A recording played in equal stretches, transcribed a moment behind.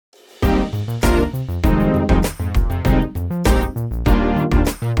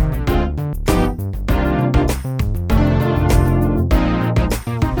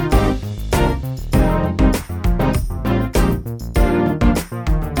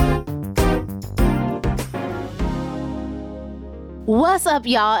What's up,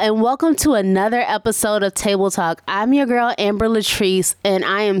 y'all, and welcome to another episode of Table Talk. I'm your girl, Amber Latrice, and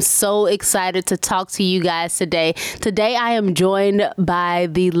I am so excited to talk to you guys today. Today, I am joined by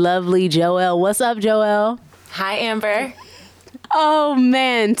the lovely Joelle. What's up, Joelle? Hi, Amber. Oh,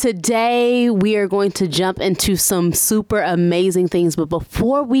 man. Today, we are going to jump into some super amazing things. But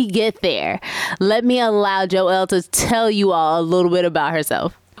before we get there, let me allow Joelle to tell you all a little bit about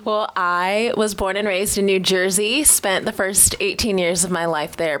herself. Well, I was born and raised in New Jersey, spent the first 18 years of my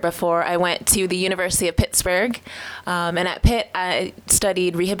life there before I went to the University of Pittsburgh. And at Pitt, I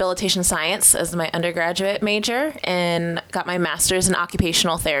studied rehabilitation science as my undergraduate major and got my master's in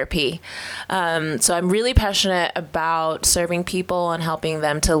occupational therapy. So I'm really passionate about serving people and helping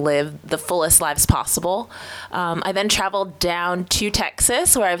them to live the fullest lives possible. I then traveled down to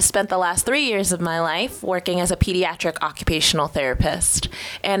Texas, where I've spent the last 3 years of my life working as a pediatric occupational therapist.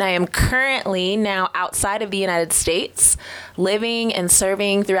 And I am currently now outside of the United States, living and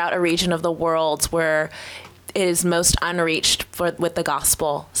serving throughout a region of the world where it is most unreached with the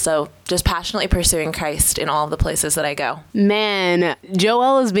gospel. So just passionately pursuing Christ in all of the places that I go. Man,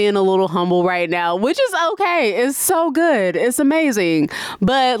 Joelle is being a little humble right now, which is okay. It's so good. It's amazing.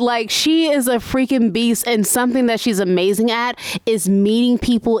 But like, she is a freaking beast, and something that she's amazing at is meeting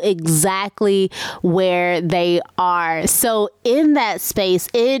people exactly where they are. So in that space,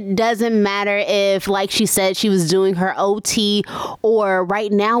 it doesn't matter if, like she said, she was doing her OT, or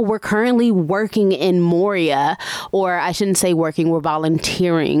right now we're currently working in Moria, or I shouldn't say working, we're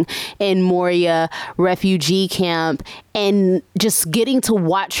volunteering in Moria refugee camp, and just getting to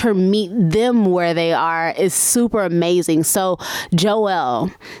watch her meet them where they are is super amazing. So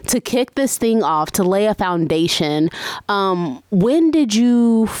Joelle, to kick this thing off, to lay a foundation, when did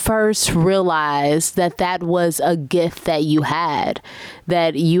you first realize that that was a gift that you had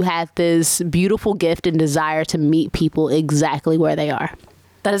this beautiful gift and desire to meet people exactly where they are?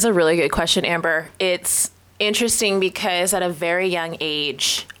 That is a really good question, Amber. It's interesting because at a very young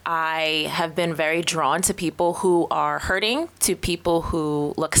age, I have been very drawn to people who are hurting, to people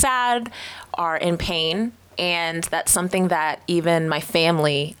who look sad, are in pain. And that's something that even my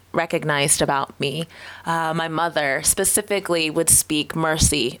family recognized about me. My mother specifically would speak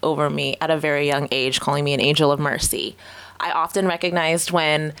mercy over me at a very young age, calling me an angel of mercy. I often recognized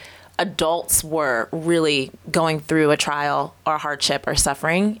when adults were really going through a trial or hardship or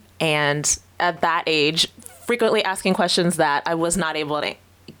suffering. And at that age, frequently asking questions that I was not able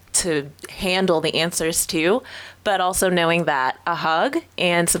to handle the answers to, but also knowing that a hug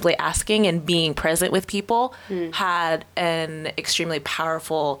and simply asking and being present with people had an extremely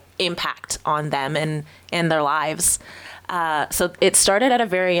powerful impact on them and their lives. So it started at a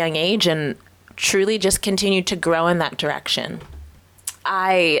very young age and truly just continued to grow in that direction.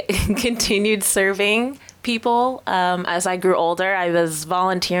 I continued serving people as I grew older. I was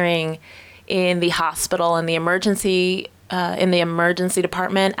volunteering in the hospital in the emergency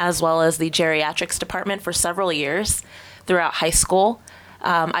department, as well as the geriatrics department for several years throughout high school.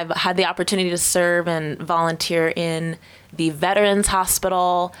 I've had the opportunity to serve and volunteer in the Veterans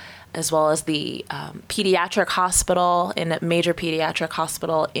Hospital, as well as the pediatric hospital, in a major pediatric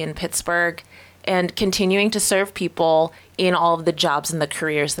hospital in Pittsburgh, and continuing to serve people in all of the jobs and the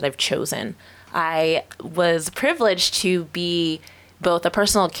careers that I've chosen. I was privileged to be both a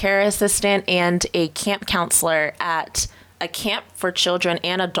personal care assistant and a camp counselor at a camp for children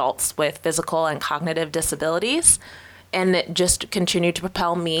and adults with physical and cognitive disabilities. And it just continued to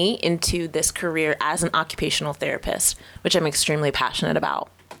propel me into this career as an occupational therapist, which I'm extremely passionate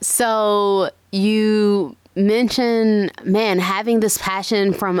about. So you mention, man, having this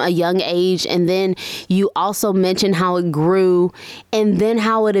passion from a young age, and then you also mentioned how it grew, and then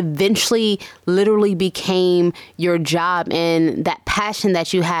how it eventually literally became your job, and that passion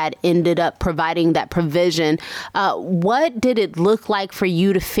that you had ended up providing that provision. What did it look like for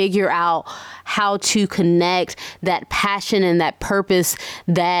you to figure out how to connect that passion and that purpose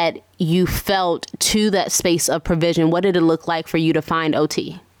that you felt to that space of provision? What did it look like for you to find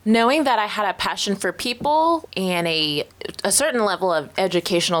OT? Knowing that I had a passion for people and a certain level of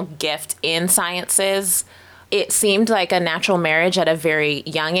educational gift in sciences, it seemed like a natural marriage at a very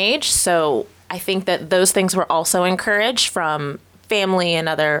young age. So I think that those things were also encouraged from family and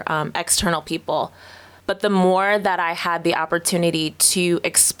other external people. But the more that I had the opportunity to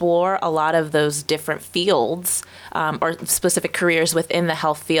explore a lot of those different fields or specific careers within the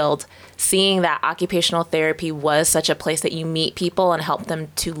health field, seeing that occupational therapy was such a place that you meet people and help them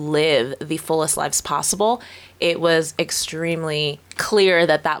to live the fullest lives possible, it was extremely clear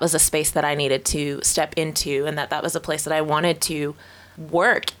that that was a space that I needed to step into, and that was a place that I wanted to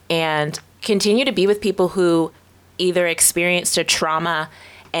work and continue to be with people who, either experienced a trauma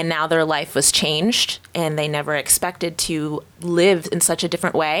and now their life was changed and they never expected to live in such a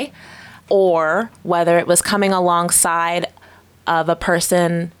different way, or whether it was coming alongside of a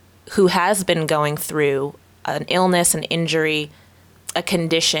person who has been going through an illness, an injury, a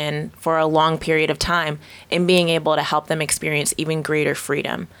condition for a long period of time, and being able to help them experience even greater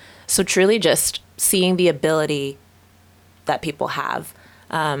freedom. So truly just seeing the ability that people have,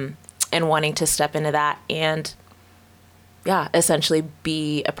 and wanting to step into that and essentially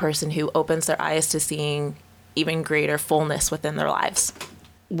be a person who opens their eyes to seeing even greater fullness within their lives.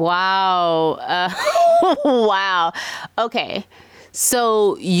 Wow. Wow. Okay.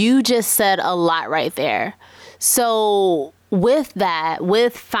 So you just said a lot right there. So with that,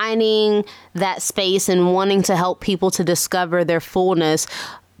 with finding that space and wanting to help people to discover their fullness,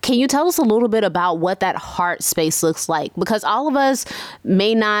 can you tell us a little bit about what that heart space looks like? Because all of us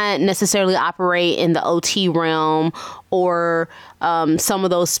may not necessarily operate in the OT realm or some of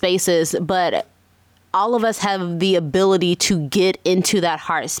those spaces, but all of us have the ability to get into that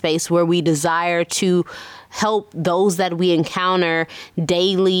heart space where we desire to help those that we encounter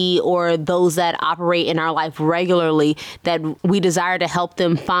daily or those that operate in our life regularly, that we desire to help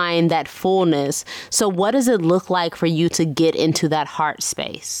them find that fullness. So what does it look like for you to get into that heart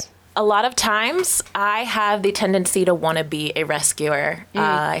space? A lot of times I have the tendency to want to be a rescuer.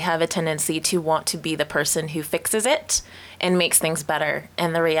 I have a tendency to want to be the person who fixes it and makes things better.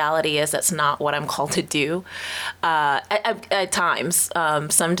 And the reality is that's not what I'm called to do. At times,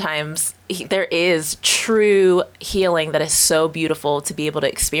 sometimes there is true healing that is so beautiful to be able to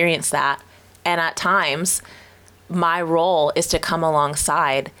experience that. And at times, my role is to come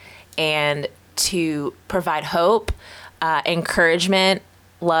alongside and to provide hope, encouragement,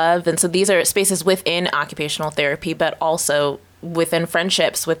 love. And so these are spaces within occupational therapy, but also within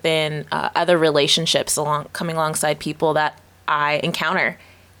friendships, within other relationships, coming alongside people that I encounter.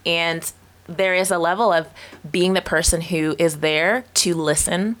 And there is a level of being the person who is there to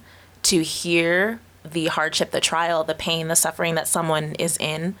listen, to hear the hardship, the trial, the pain, the suffering that someone is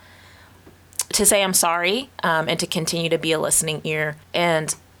in, to say I'm sorry, and to continue to be a listening ear,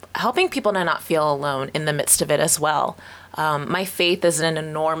 and helping people to not feel alone in the midst of it as well. My faith is an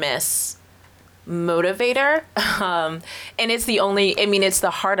enormous motivator. And it's it's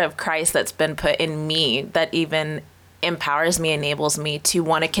the heart of Christ that's been put in me that even empowers me, enables me to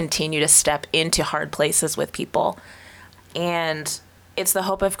want to continue to step into hard places with people. And it's the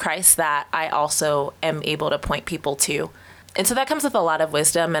hope of Christ that I also am able to point people to. And so that comes with a lot of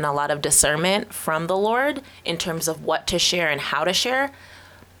wisdom and a lot of discernment from the Lord in terms of what to share and how to share.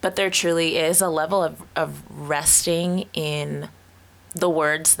 But there truly is a level of resting in the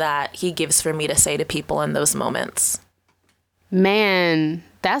words that he gives for me to say to people in those moments. Man,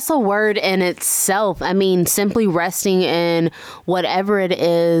 that's a word in itself. I mean, simply resting in whatever it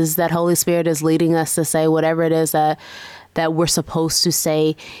is that Holy Spirit is leading us to say, whatever it is that we're supposed to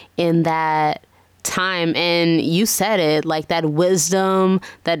say in that time. And you said it, like that wisdom,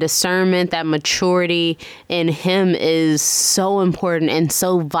 that discernment, that maturity in him is so important and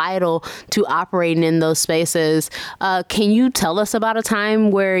so vital to operating in those spaces. Can you tell us about a time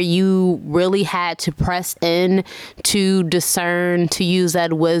where you really had to press in to discern, to use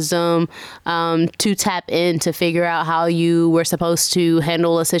that wisdom, to tap in, to figure out how you were supposed to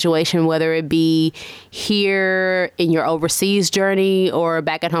handle a situation, whether it be here in your overseas journey or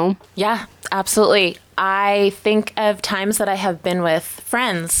back at home? Yeah, absolutely. I think of times that I have been with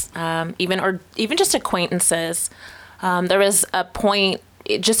friends, even just acquaintances. There was a point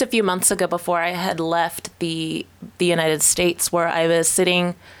just a few months ago before I had left the United States where I was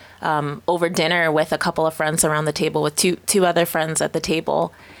sitting over dinner with a couple of friends around the table, with two other friends at the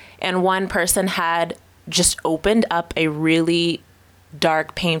table. And one person had just opened up a really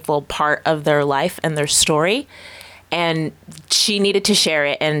dark, painful part of their life and their story. And she needed to share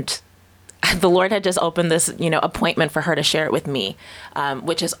it. And the Lord had just opened this, appointment for her to share it with me,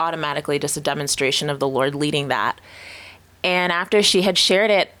 which is automatically just a demonstration of the Lord leading that. And after she had shared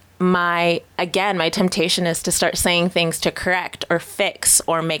it, my temptation is to start saying things to correct or fix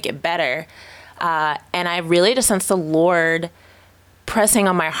or make it better. And I really just sensed the Lord pressing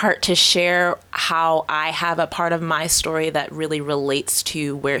on my heart to share how I have a part of my story that really relates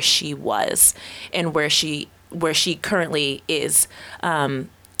to where she was and where she currently is,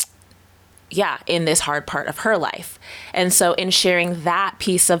 in this hard part of her life. And so in sharing that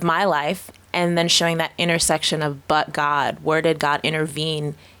piece of my life and then showing that intersection of but God, where did God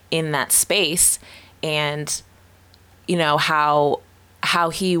intervene in that space? And, how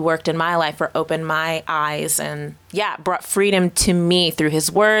he worked in my life or opened my eyes and brought freedom to me through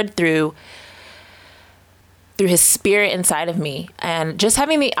his word, through through his spirit inside of me, and just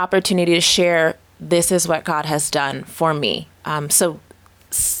having the opportunity to share, this is what God has done for me. So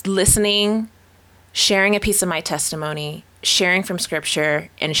listening, sharing a piece of my testimony, sharing from scripture,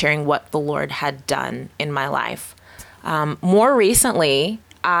 and sharing what the Lord had done in my life. More recently,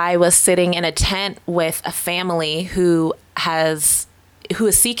 I was sitting in a tent with a family who is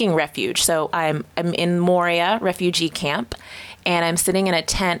seeking refuge. So I'm in Moria refugee camp, and I'm sitting in a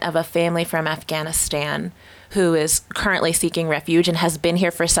tent of a family from Afghanistan who is currently seeking refuge and has been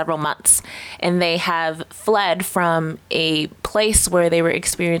here for several months. And they have fled from a place where they were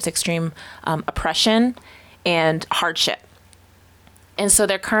experiencing extreme oppression and hardship. And so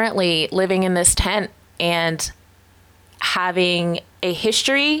they're currently living in this tent and having a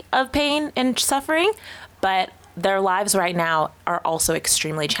history of pain and suffering, but their lives right now are also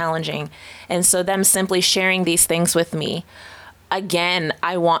extremely challenging. And so them simply sharing these things with me, again,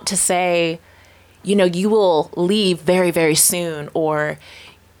 I want to say, you will leave very, very soon, or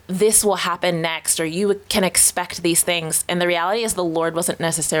this will happen next, or you can expect these things. And the reality is the Lord wasn't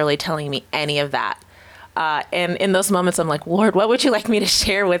necessarily telling me any of that. And in those moments, I'm like, Lord, what would you like me to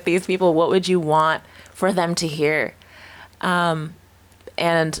share with these people? What would you want for them to hear? And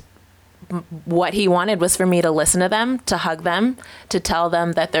what he wanted was for me to listen to them, to hug them, to tell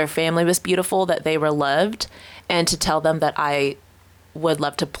them that their family was beautiful, that they were loved, and to tell them that I would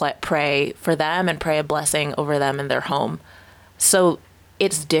love to pray for them and pray a blessing over them in their home. So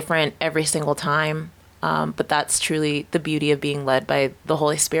it's different every single time. But that's truly the beauty of being led by the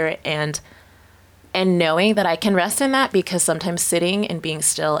Holy Spirit, and knowing that I can rest in that, because sometimes sitting and being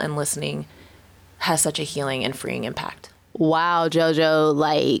still and listening has such a healing and freeing impact. Wow, JoJo,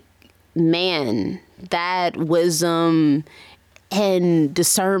 like, man, that wisdom and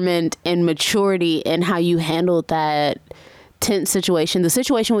discernment and maturity and how you handled that tent situation, the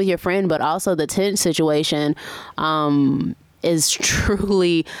situation with your friend, but also the tent situation, is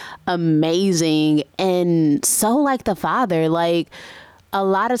truly amazing. And so like the Father, like, a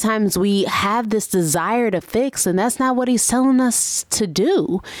lot of times we have this desire to fix, and that's not what he's telling us to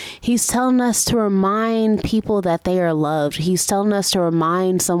do. He's telling us to remind people that they are loved. He's telling us to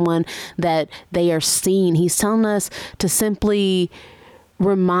remind someone that they are seen. He's telling us to simply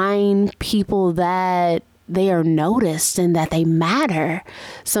remind people that they are noticed and that they matter.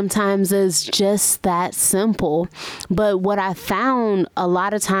 Sometimes it's just that simple. But what I found a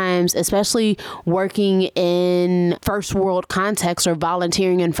lot of times, especially working in first world context or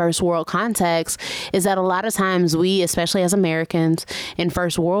volunteering in first world context, is that a lot of times we, especially as Americans and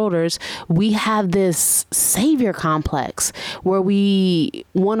first worlders, we have this savior complex where we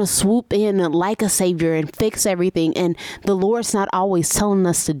want to swoop in like a savior and fix everything. And the Lord's not always telling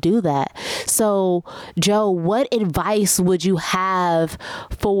us to do that. So, Joe, what advice would you have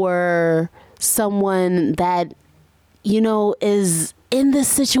for someone that, is in this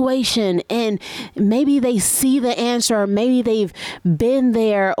situation and maybe they see the answer, or maybe they've been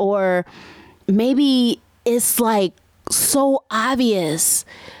there, or maybe it's like so obvious,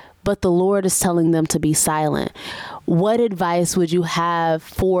 but the Lord is telling them to be silent? What advice would you have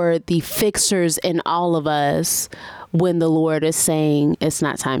for the fixers in all of us when the Lord is saying it's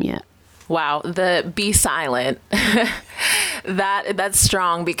not time yet? Wow, the be silent. That's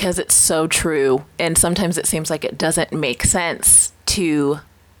strong, because it's so true. And sometimes it seems like it doesn't make sense to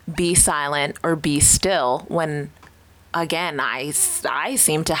be silent or be still when, again, I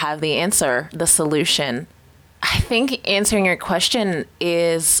seem to have the answer, the solution. I think answering your question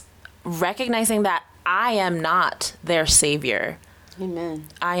is recognizing that I am not their savior. Amen.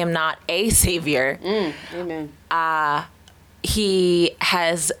 I am not a savior. Amen. He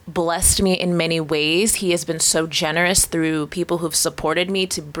has blessed me in many ways. He has been so generous through people who've supported me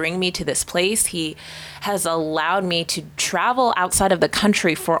to bring me to this place. He has allowed me to travel outside of the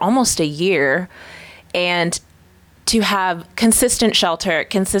country for almost a year and to have consistent shelter,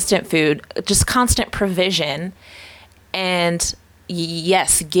 consistent food, just constant provision. And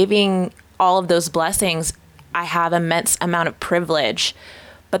yes, giving all of those blessings, I have immense amount of privilege.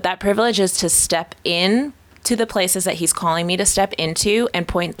 But that privilege is to step in to the places that he's calling me to step into and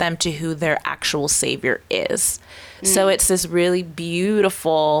point them to who their actual savior is. So it's this really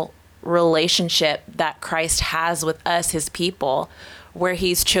beautiful relationship that Christ has with us, his people, where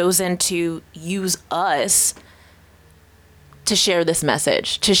he's chosen to use us to share this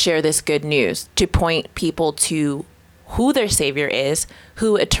message, to share this good news, to point people to who their savior is,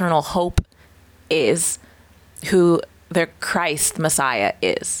 who eternal hope is, who their Christ Messiah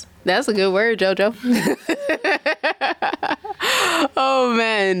is. That's a good word, JoJo. Oh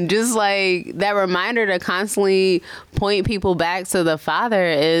man, just like that reminder to constantly point people back to the Father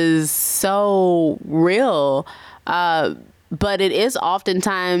is so real. But it is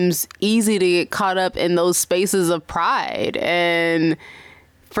oftentimes easy to get caught up in those spaces of pride and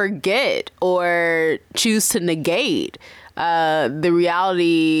forget or choose to negate the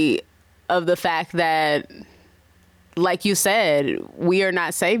reality of the fact that, like you said, we are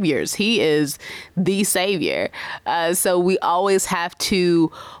not saviors. He is the savior. So we always have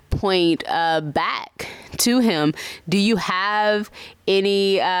to point back to him. Do you have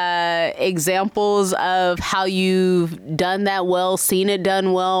any examples of how you've done that well, seen it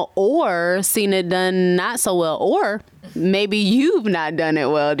done well, or seen it done not so well, or maybe you've not done it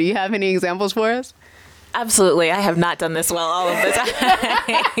well? Do you have any examples for us? Absolutely. I have not done this well all of the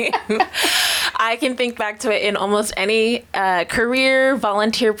time. I can think back to it in almost any career,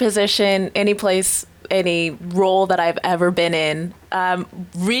 volunteer position, any place, any role that I've ever been in.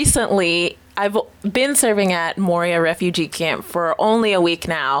 Recently, I've been serving at Moria Refugee Camp for only a week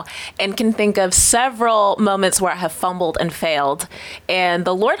now and can think of several moments where I have fumbled and failed. And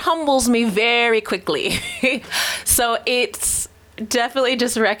the Lord humbles me very quickly. So it's definitely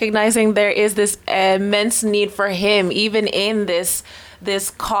just recognizing there is this immense need for him, even in this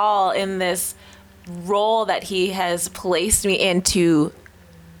call, in this role that he has placed me in to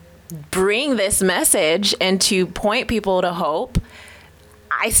bring this message and to point people to hope.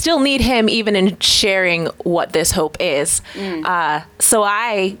 I still need him even in sharing what this hope is. So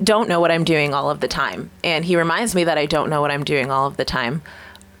I don't know what I'm doing all of the time. And he reminds me that I don't know what I'm doing all of the time,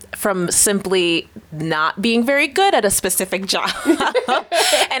 from simply not being very good at a specific job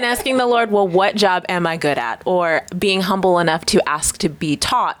and asking the Lord, well, what job am I good at? Or being humble enough to ask to be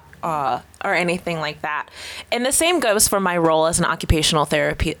taught or anything like that. And the same goes for my role as an occupational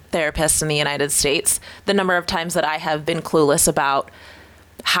therapist in the United States. The number of times that I have been clueless about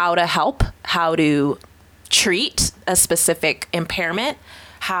how to help, how to treat a specific impairment,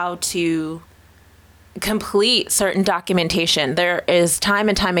 how to complete certain documentation. There is time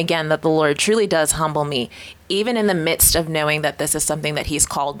and time again that the Lord truly does humble me, even in the midst of knowing that this is something that he's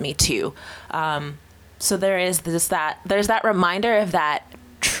called me to. So there's that reminder of that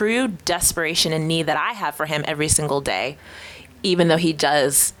true desperation and need that I have for him every single day, even though he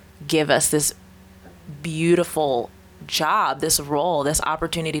does give us this beautiful job, this role, this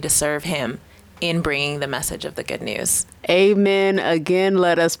opportunity to serve him in bringing the message of the good news. Amen. Again,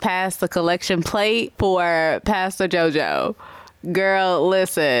 let us pass the collection plate for Pastor JoJo. Girl,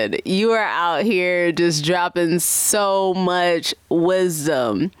 listen, you are out here just dropping so much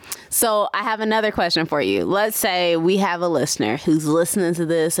wisdom. So I have another question for you. Let's say we have a listener who's listening to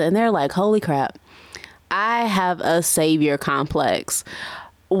this and they're like, holy crap, I have a savior complex.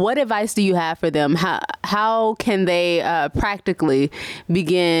 What advice do you have for them? How can they practically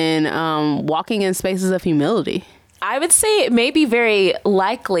begin walking in spaces of humility? I would say it may be very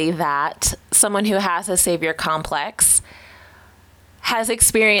likely that someone who has a savior complex has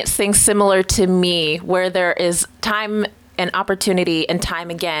experienced things similar to me, where there is time and opportunity and time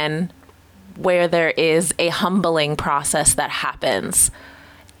again where there is a humbling process that happens.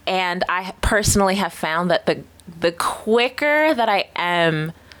 And I personally have found that the quicker that I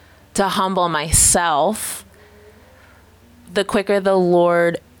am to humble myself, the quicker the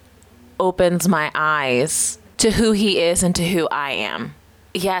Lord opens my eyes to who he is and to who I am.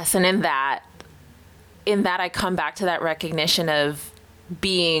 Yes, and in that I come back to that recognition of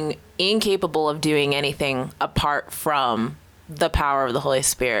being incapable of doing anything apart from the power of the Holy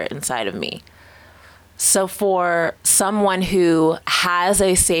Spirit inside of me. So for someone who has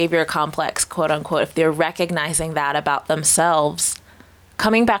a savior complex, quote unquote, if they're recognizing that about themselves,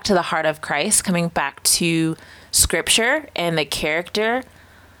 coming back to the heart of Christ, coming back to scripture and the character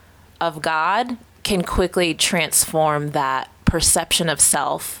of God can quickly transform that perception of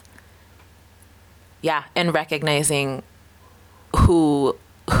self. Yeah, and recognizing who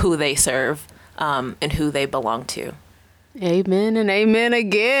they serve and who they belong to. Amen and amen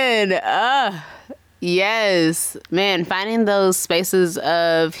again. Yes, man, finding those spaces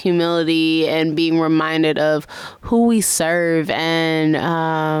of humility and being reminded of who we serve and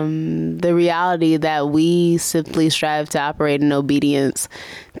the reality that we simply strive to operate in obedience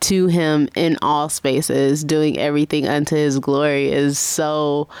to him in all spaces, doing everything unto his glory is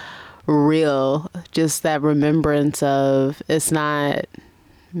so real. Just that remembrance of it's not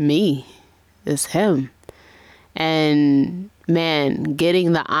me, it's him. And man,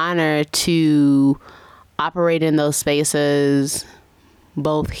 getting the honor to operate in those spaces,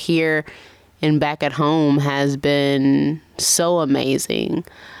 both here and back at home, has been so amazing.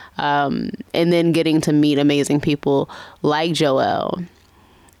 And then getting to meet amazing people like Joelle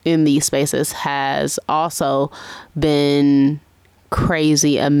in these spaces has also been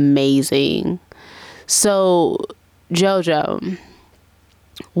crazy amazing. So, JoJo,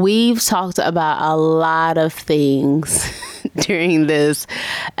 we've talked about a lot of things during this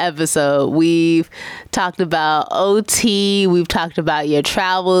episode. We've talked about OT. We've talked about your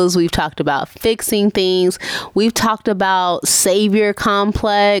travels. We've talked about fixing things. We've talked about savior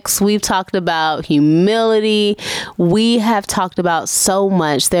complex. We've talked about humility. We have talked about so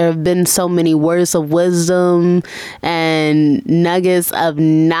much. There have been so many words of wisdom and nuggets of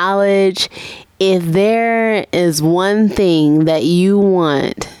knowledge. If there is one thing that you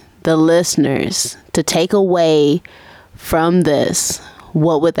want the listeners to take away from this,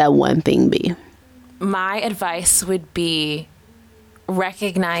 what would that one thing be? My advice would be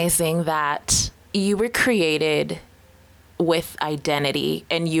recognizing that you were created with identity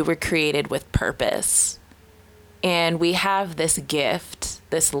and you were created with purpose. And we have this gift,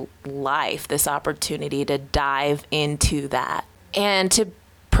 this life, this opportunity to dive into that and to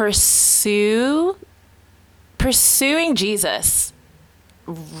pursuing Jesus,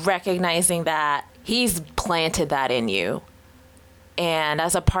 recognizing that he's planted that in you. And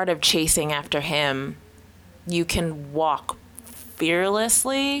as a part of chasing after him, you can walk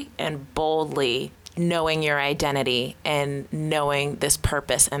fearlessly and boldly, knowing your identity and knowing this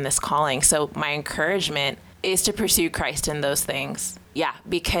purpose and this calling. So my encouragement is to pursue Christ in those things. Yeah,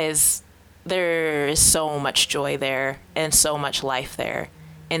 because there is so much joy there and so much life there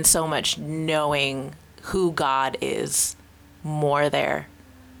and so much knowing who God is more there.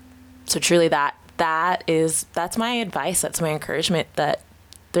 So truly that's my advice. That's my encouragement, that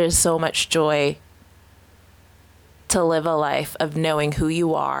there's so much joy to live a life of knowing who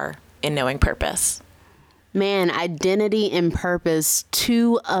you are and knowing purpose. Man, identity and purpose,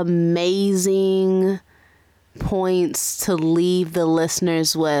 two amazing points to leave the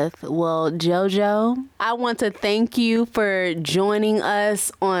listeners with. Well, JoJo, I want to thank you for joining us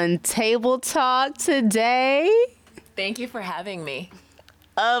on Table Talk today. Thank you for having me.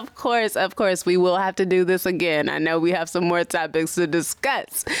 Of course, we will have to do this again. I know we have some more topics to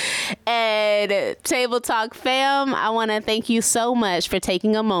discuss. And Table Talk fam, I want to thank you so much for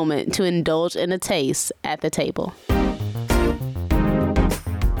taking a moment to indulge in a taste at the table.